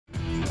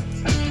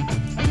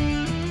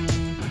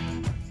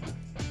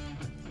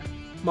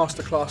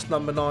Masterclass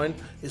number 9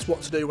 is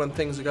what to do when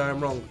things are going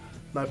wrong.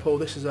 Now, Paul,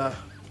 this is a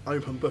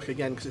open book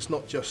again, because it's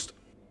not just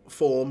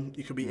form.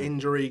 You could be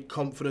injury,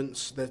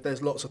 confidence.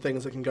 There's lots of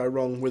things that can go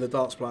wrong with a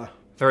darts player.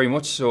 Very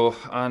much so,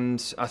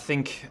 and I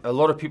think a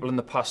lot of people in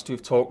the past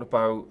who've talked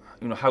about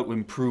how to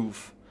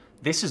improve,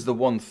 this is the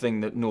one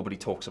thing that nobody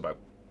talks about.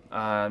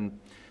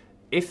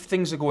 If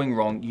things are going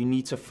wrong, you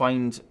need to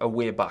find a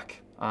way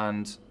back.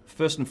 And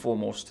first and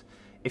foremost,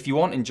 if you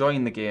aren't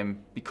enjoying the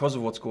game because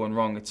of what's going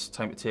wrong, it's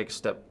time to take a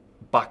step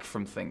back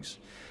from things.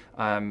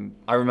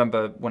 I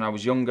remember when I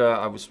was younger,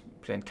 I was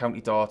playing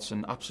county darts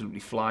and absolutely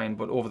flying,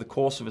 but over the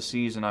course of a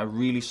season, I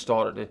really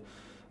started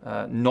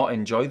to not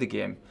enjoy the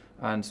game.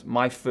 And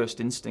my first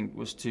instinct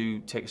was to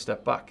take a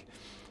step back.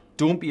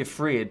 Don't be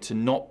afraid to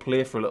not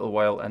play for a little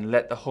while and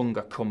let the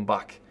hunger come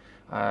back.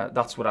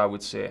 That's what I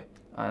would say.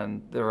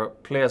 And there are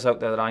players out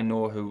there that I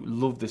know who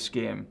love this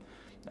game,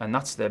 and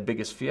that's their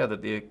biggest fear,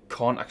 that they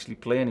can't actually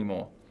play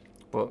anymore.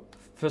 But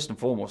first and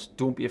foremost,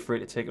 don't be afraid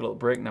to take a little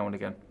break now and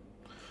again.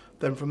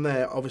 Then from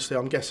there, obviously,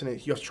 I'm guessing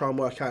you have to try and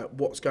work out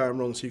what's going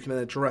wrong so you can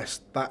then address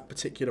that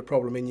particular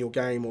problem in your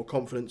game or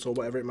confidence or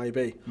whatever it may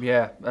be.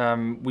 Yeah,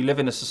 we live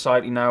in a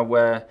society now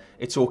where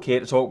it's okay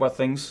to talk about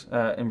things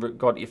in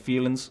regard to your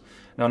feelings.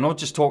 Now, I'm not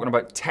just talking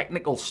about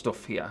technical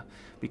stuff here,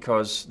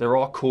 because there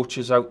are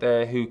coaches out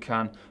there who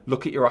can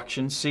look at your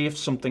actions, see if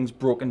something's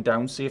broken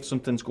down, see if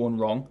something's going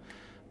wrong.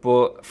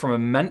 But from a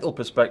mental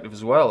perspective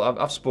as well,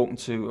 I've spoken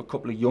to a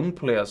couple of young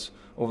players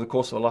over the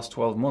course of the last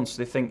 12 months.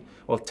 They think,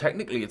 well,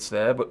 technically it's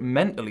there, but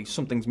mentally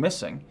something's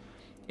missing.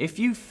 If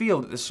you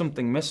feel that there's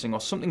something missing or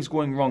something's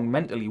going wrong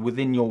mentally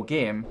within your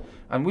game,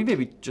 and we may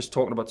be just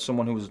talking about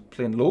someone who was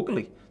playing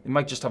locally, they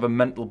might just have a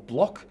mental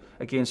block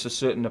against a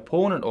certain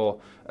opponent or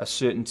a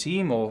certain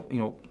team or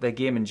their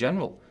game in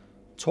general.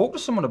 Talk to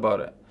someone about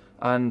it.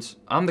 And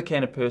I'm the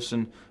kind of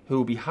person who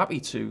will be happy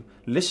to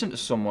listen to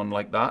someone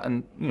like that.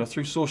 And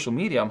through social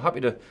media, I'm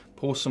happy to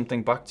post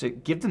something back to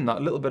give them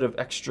that little bit of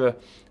extra,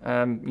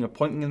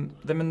 pointing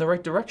them in the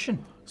right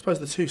direction. I suppose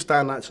the two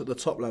standouts at the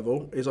top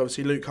level is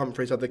obviously Luke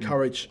Humphries had the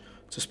courage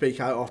to speak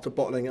out after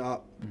bottling it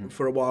up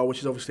for a while, which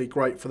is obviously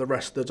great for the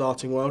rest of the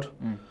darting world.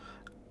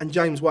 And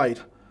James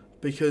Wade,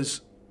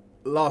 because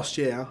last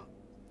year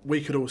we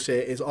could all see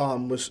it, his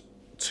arm was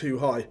too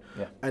high,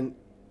 and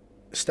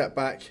stepped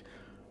back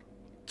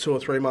 2 or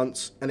 3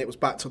 months, and it was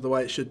back to the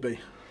way it should be. Do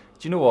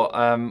you know what?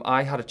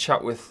 I had a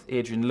chat with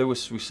Adrian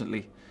Lewis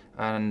recently,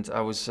 and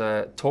I was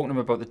talking to him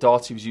about the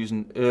darts he was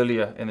using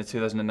earlier in the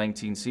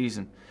 2019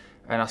 season.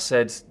 And I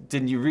said,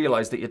 didn't you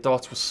realise that your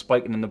darts were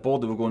spiking in the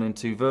board, they were going in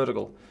too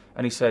vertical?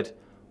 And he said,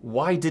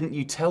 why didn't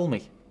you tell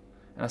me?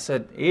 And I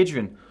said,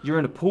 Adrian, you're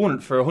an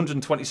opponent for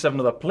 127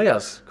 other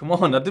players. Come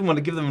on, I didn't want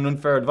to give them an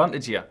unfair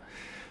advantage here.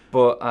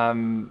 But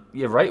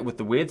you're right with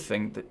the Wade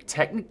thing, that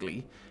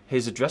technically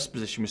his address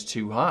position was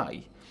too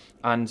high.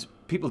 And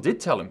people did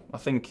tell him. I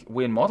think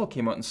Wayne Model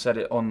came out and said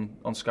it on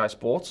Sky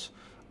Sports.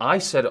 I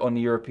said it on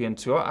the European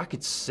Tour. I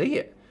could see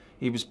it.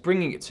 He was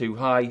bringing it too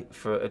high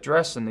for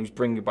address, and he was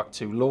bringing it back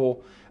too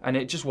low, and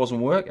it just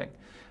wasn't working.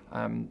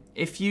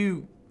 If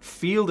you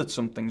feel that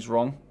something's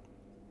wrong,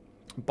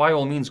 by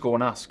all means go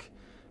and ask.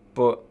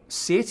 But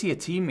say to your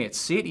teammates,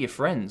 say to your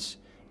friends,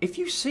 if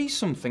you see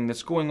something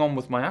that's going on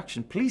with my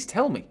action, please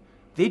tell me.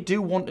 They do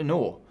want to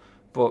know.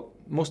 But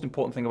most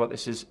important thing about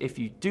this is, if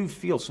you do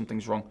feel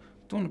something's wrong,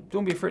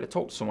 don't be afraid to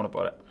talk to someone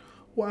about it.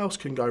 What else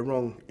can go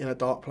wrong in a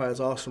dart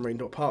player's arsenal,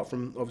 apart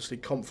from obviously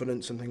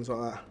confidence and things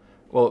like that?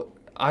 Well,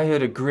 I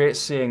heard a great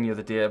saying the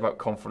other day about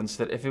confidence,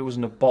 that if it was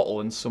in a bottle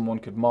and someone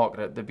could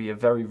market it, they'd be a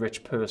very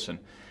rich person.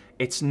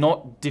 It's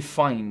not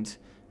defined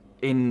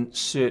in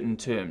certain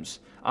terms.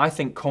 I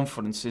think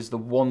confidence is the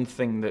one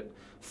thing that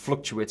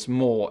fluctuates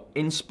more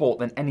in sport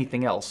than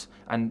anything else,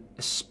 and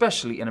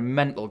especially in a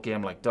mental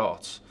game like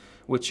darts,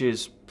 which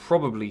is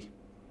probably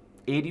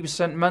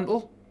 80%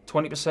 mental,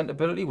 20%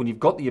 ability. When you've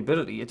got the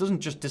ability, it doesn't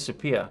just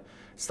disappear.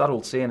 It's that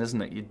old saying,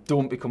 isn't it? You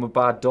don't become a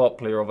bad dart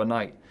player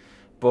overnight.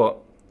 But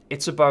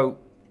it's about,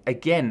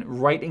 again,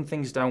 writing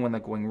things down when they're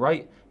going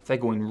right. If they're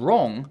going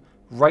wrong,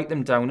 write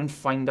them down and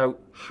find out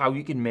how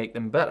you can make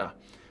them better.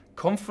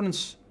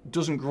 Confidence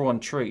doesn't grow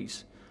on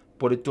trees,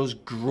 but it does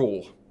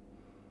grow.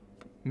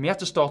 You may have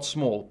to start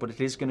small, but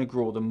it is going to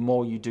grow the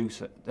more you do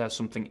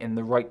something in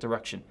the right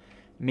direction.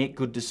 Make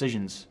good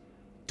decisions.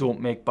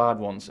 Don't make bad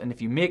ones. And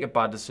if you make a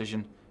bad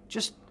decision,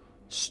 just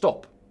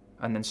stop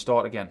and then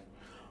start again.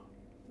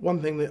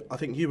 One thing that I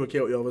think you were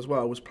guilty of as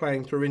well was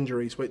playing through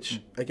injuries,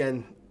 which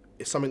again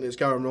is something that's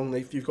going wrong.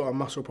 If you've got a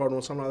muscle problem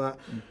or something like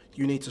that,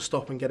 you need to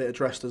stop and get it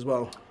addressed as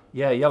well.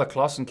 Yeah, Jelle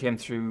Klaassen came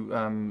through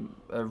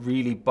a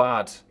really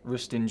bad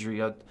wrist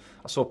injury. I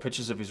saw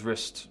pictures of his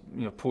wrist,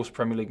 post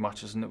Premier League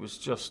matches, and it was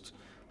just,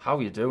 how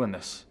are you doing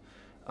this?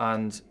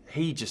 And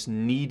he just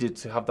needed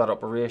to have that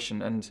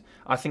operation. And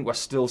I think we're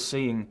still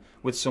seeing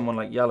with someone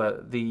like Jelle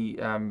the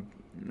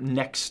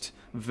next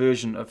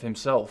version of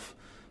himself.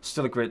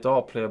 Still a great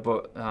dart player,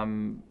 but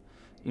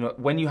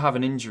when you have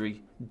an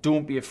injury,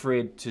 don't be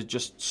afraid to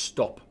just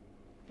stop.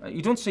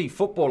 You don't see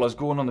footballers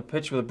going on the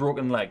pitch with a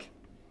broken leg.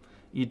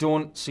 You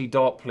don't see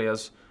dart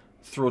players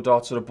throw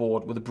darts at a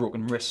board with a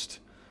broken wrist.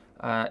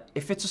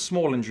 If it's a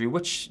small injury,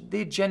 which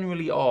they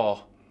generally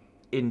are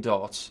in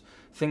darts,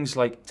 things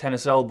like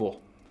tennis elbow,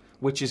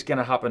 which is going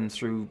to happen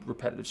through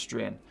repetitive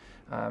strain.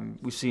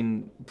 We've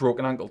seen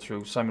broken ankle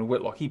through Simon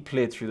Whitlock. He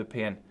played through the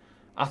pain.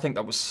 I think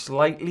that was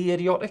slightly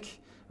idiotic,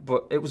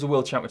 but it was a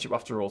World Championship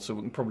after all, so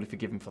we can probably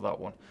forgive him for that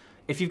one.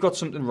 If you've got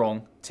something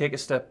wrong, take a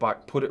step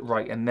back, put it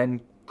right, and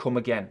then come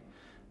again.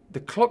 The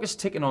clock is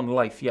ticking on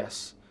life,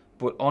 yes,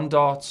 but on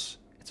darts,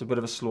 it's a bit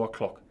of a slower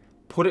clock.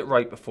 Put it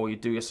right before you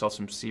do yourself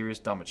some serious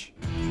damage.